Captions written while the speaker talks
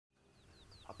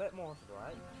bit more to the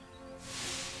right.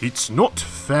 It's not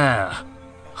fair.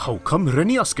 How come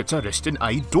Renius gets a rest and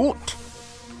I don't?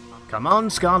 Come on,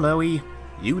 Skarloey.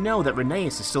 You know that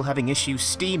Renius is still having issues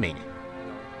steaming.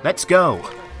 Let's go.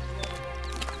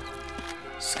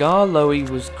 Skarloey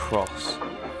was cross.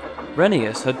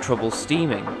 Renius had trouble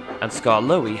steaming, and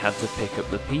Skarloey had to pick up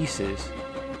the pieces.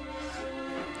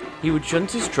 He would shunt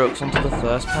his trucks onto the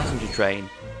first passenger train,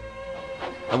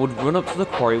 and would run up to the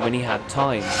quarry when he had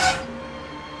time.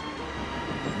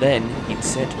 Then he'd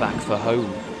set back for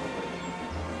home.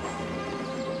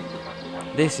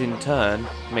 This in turn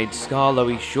made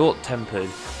Skarloey short-tempered,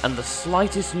 and the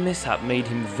slightest mishap made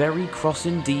him very cross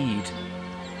indeed.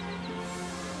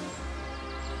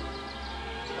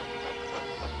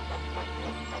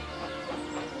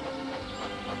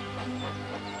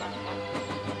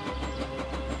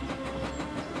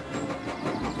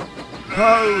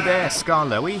 Oh there,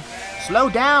 Skarloey. Slow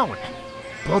down.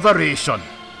 Botheration.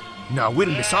 Now we'll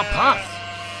miss our path.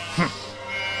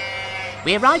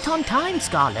 We're right on time,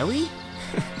 Skarloey.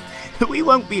 We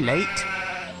won't be late.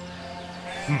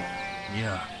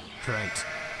 Yeah, right.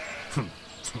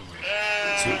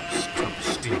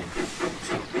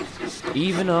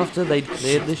 Even after they'd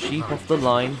cleared the sheep off the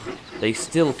line, they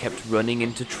still kept running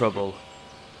into trouble.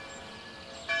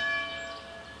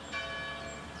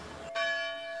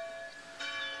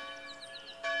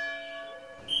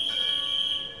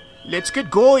 Let's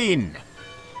get going.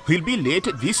 We'll be late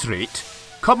at this rate.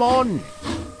 Come on.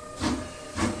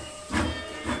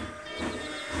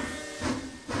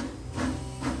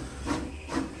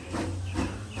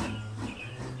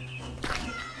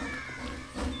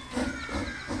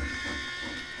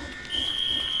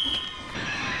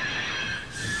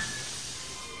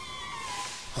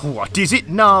 What is it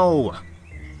now?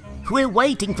 We're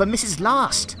waiting for Mrs.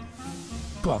 Last.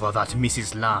 Bother that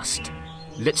Mrs. Last.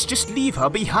 Let's just leave her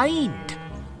behind.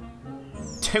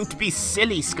 Don't be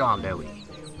silly, Skarloey.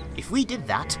 If we did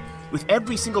that with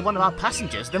every single one of our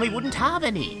passengers, then we wouldn't have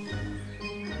any.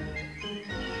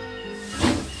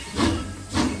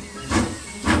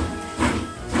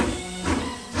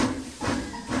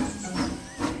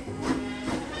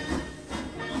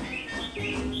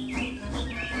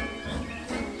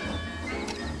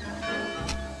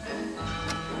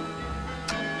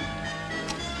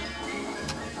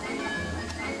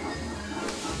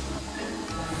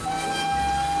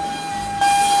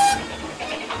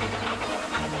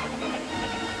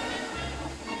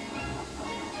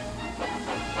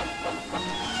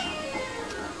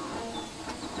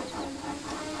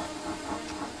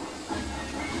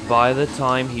 By the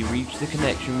time he reached the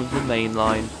connection with the main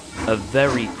line, a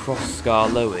very cross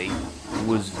Skarloey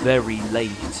was very late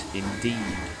indeed.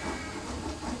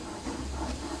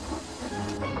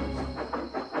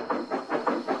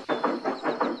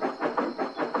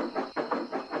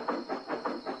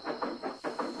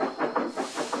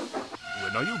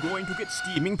 When are you going to get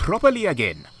steaming properly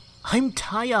again? I'm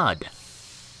tired.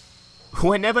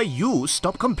 Whenever you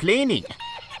stop complaining.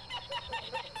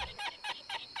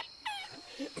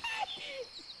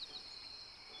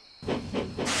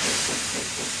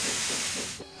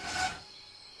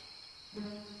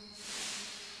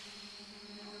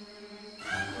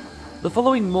 The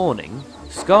following morning,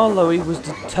 Skarloey was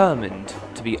determined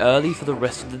to be early for the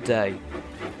rest of the day.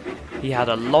 He had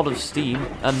a lot of steam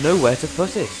and nowhere to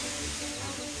put it.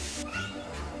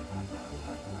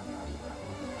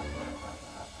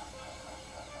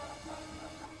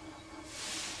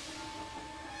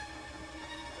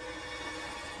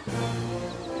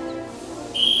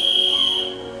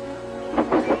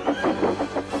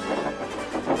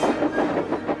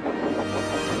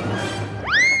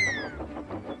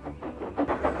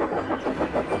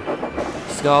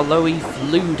 Skarloey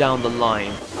flew down the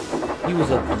line. He was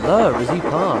a blur as he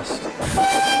passed.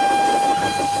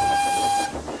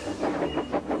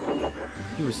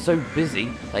 He was so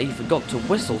busy that he forgot to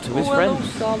whistle to his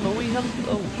friends. Hello, Skarloey,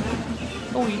 hello.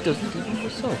 Oh, he doesn't even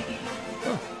whistle.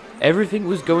 Oh. Everything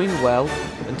was going well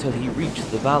until he reached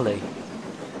the valley.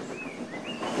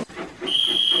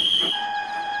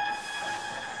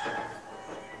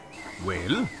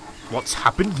 Well, what's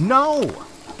happened now?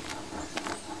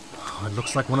 It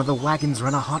looks like one of the wagons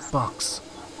ran a hotbox.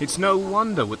 It's no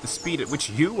wonder with the speed at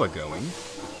which you were going.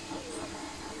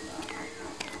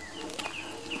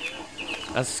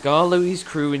 As Skarloey's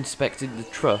crew inspected the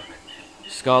truck,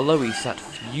 Skarloey sat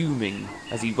fuming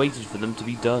as he waited for them to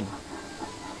be done.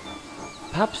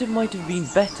 Perhaps it might have been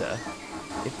better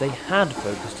if they had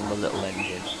focused on the little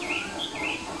engine.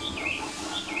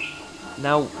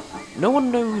 Now, no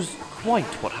one knows quite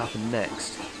what happened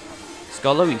next.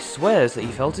 Skarloey swears that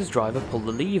he felt his driver pull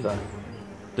the lever,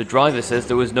 The driver says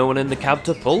there was no one in the cab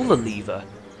to pull the lever.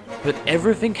 But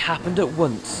everything happened at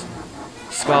once.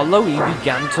 Skarloey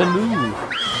began to move.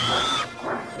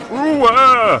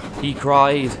 Ooh, He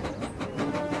cried.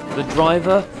 The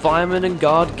driver, fireman and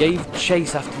guard gave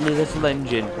chase after the little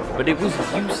engine, but it was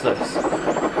useless.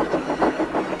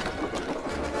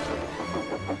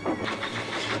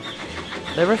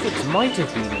 Their efforts might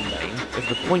have been in vain if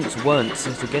the points weren't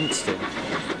set against him.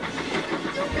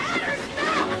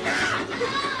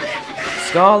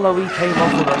 Skarloey came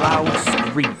off with a loud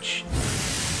screech.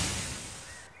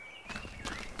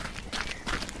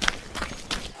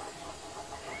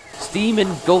 Steam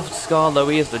engulfed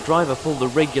Skarloey as the driver pulled the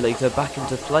regulator back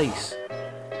into place.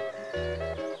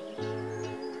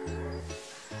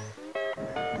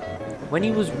 When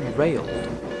he was derailed,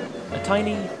 a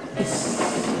tiny hiss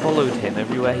followed him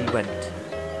everywhere he went.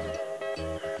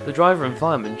 The driver and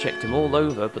fireman checked him all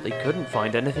over, but they couldn't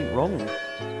find anything wrong.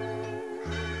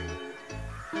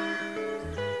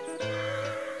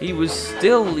 He was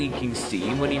still leaking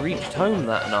steam when he reached home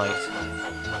that night.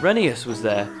 Renius was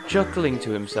there, chuckling to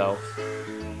himself.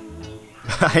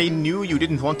 I knew you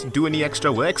didn't want to do any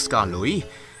extra work, Skarloey,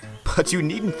 but you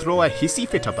needn't throw a hissy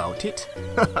fit about it.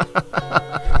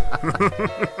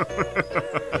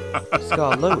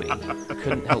 Skarloey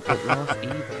couldn't help but laugh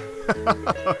either.